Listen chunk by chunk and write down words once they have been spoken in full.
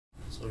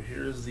So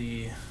here's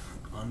the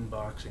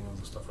unboxing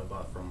of the stuff I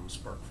bought from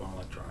SparkFun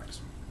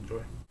Electronics.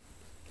 Enjoy.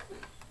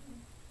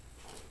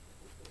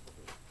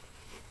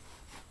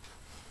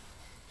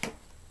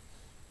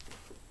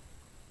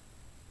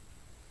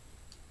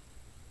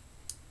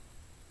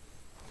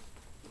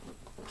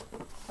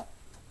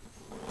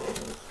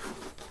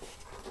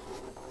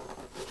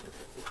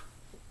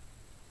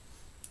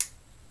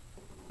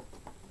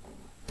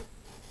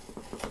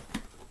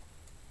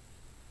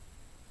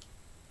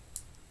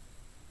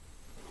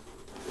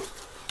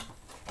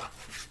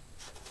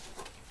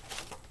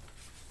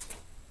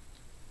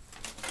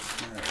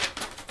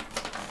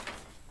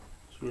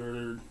 So we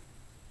ordered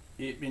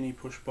 8 mini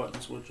push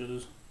button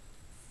switches,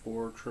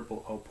 4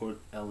 triple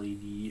output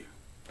LED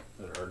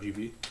that are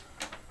RGB,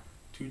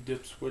 2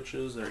 dip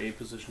switches that are 8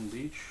 positions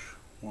each,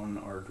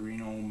 1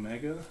 Arduino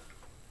Mega,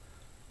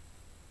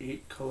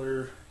 8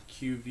 color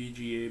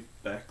QVGA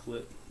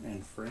backlit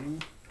and frame,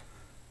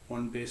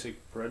 1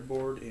 basic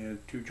breadboard,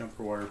 and 2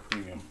 jumper wire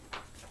premium.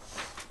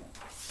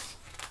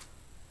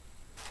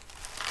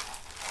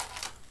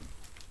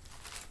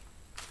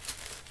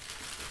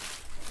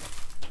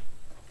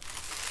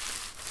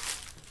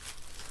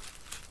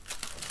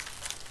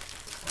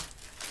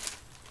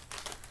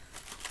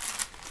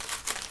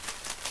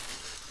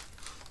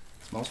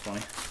 Smells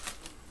funny.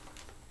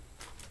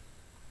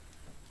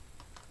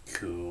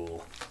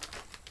 Cool.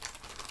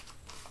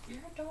 You're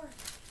a dork.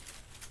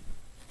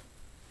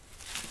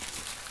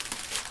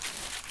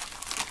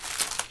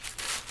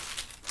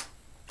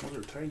 Those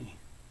are tiny.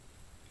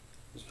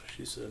 That's what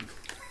she said.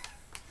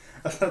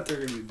 I thought they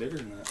were gonna be bigger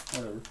than that.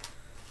 Whatever.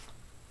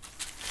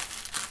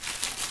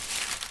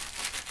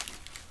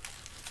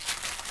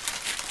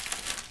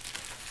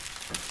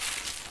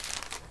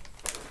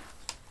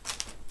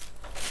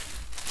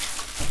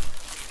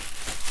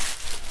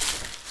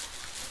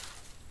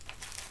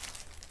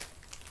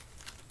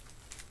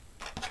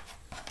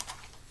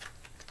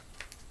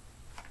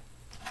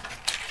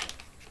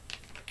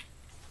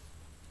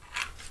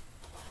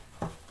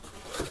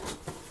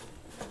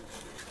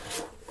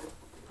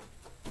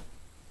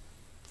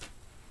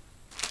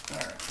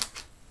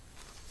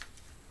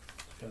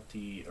 Got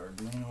the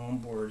Arduino on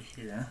board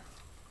here.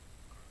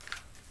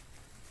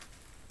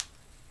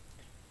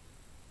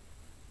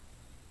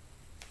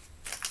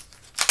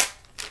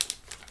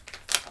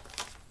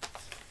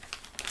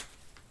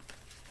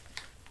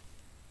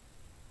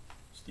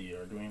 It's the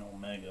Arduino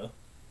Mega.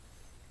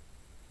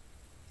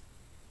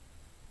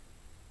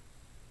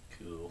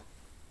 Cool.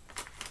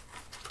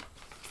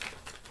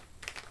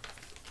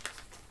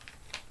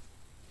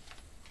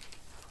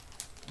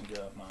 I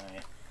got my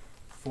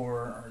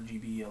 4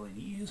 RGB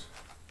LEDs.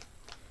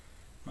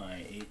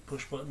 My 8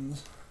 push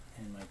buttons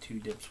and my 2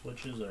 dip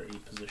switches are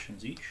 8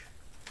 positions each.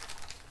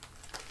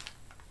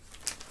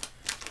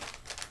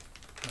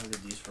 I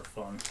did these for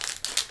fun.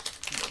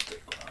 I'll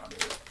take one out of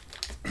it.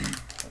 I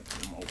get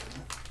them open.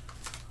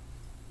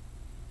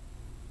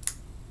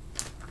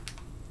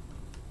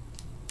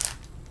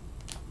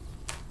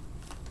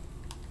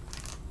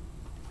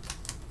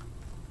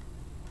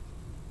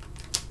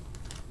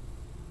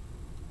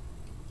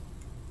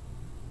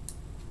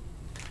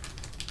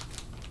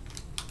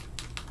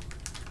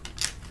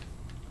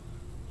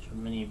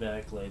 Mini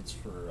backlights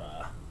for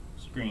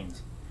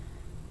screens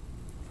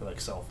for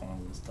like cell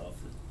phones and stuff.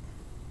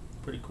 It's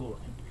pretty cool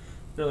looking.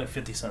 They're like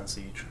 50 cents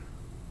each.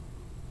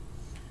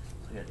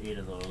 So I got 8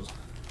 of those.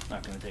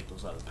 Not going to take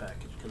those out of the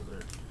package because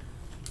they're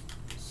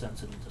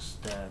sensitive to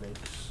static.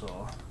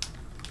 So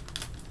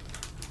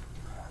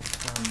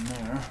from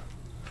there,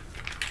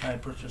 I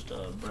purchased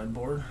a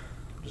breadboard,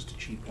 just a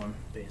cheap one,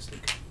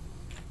 basic.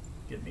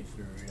 Get me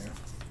through here.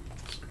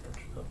 Stretch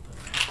it up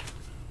there.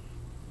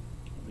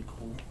 That'd be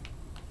cool.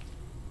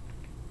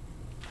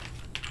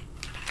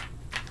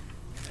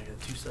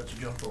 2 sets of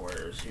jumper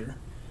wires here.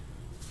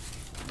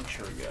 Make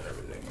sure we got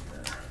everything in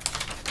here.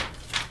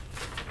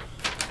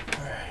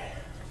 Alright.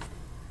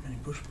 Many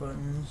push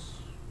buttons,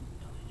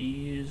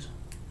 LEDs,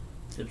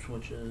 dip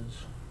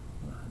switches,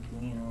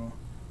 Arduino,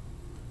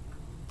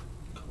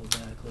 color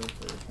backlit.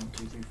 There's 1,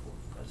 2, 3, 4,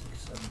 5,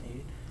 6, 7,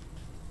 8.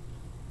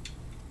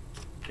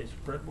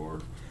 Basic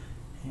breadboard,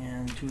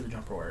 and 2 of the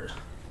jumper wires.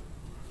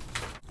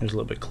 Here's a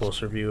little bit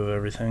closer view of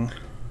everything.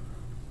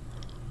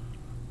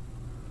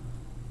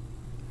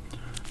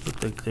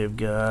 Look like they've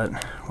got,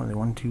 what are they,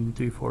 1, 2,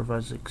 3, 4,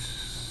 5, 6,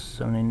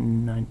 7, 8,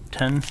 9,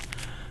 10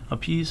 a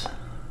piece.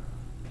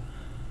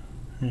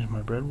 Here's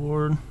my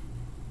breadboard.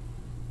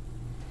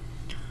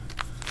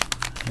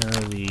 Here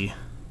are the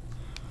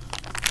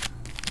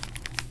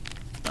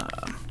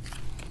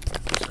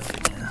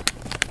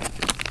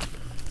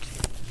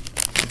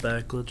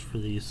backlets for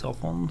the cell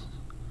phones.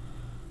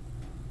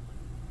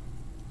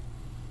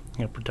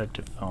 Got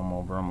protective film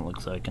over them, it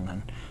looks like, and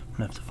then I'm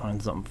gonna have to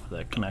find something for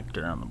that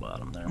connector on the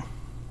bottom there.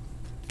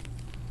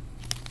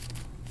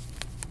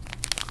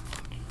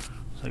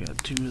 So I got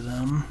 2 of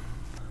them.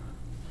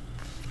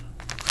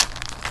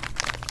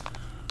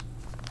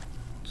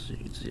 Let's see,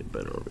 you can see it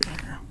better over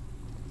here.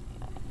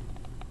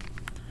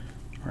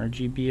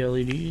 RGB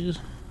LEDs.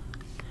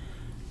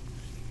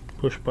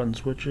 push button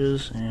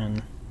switches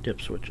and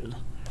dip switches.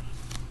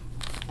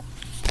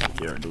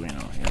 The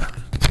Arduino here.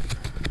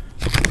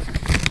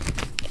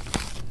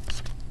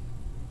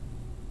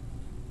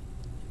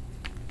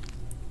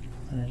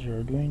 There's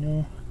your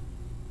Arduino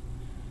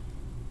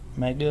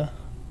Mega,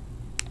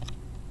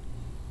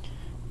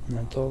 and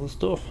that's all the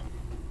stuff.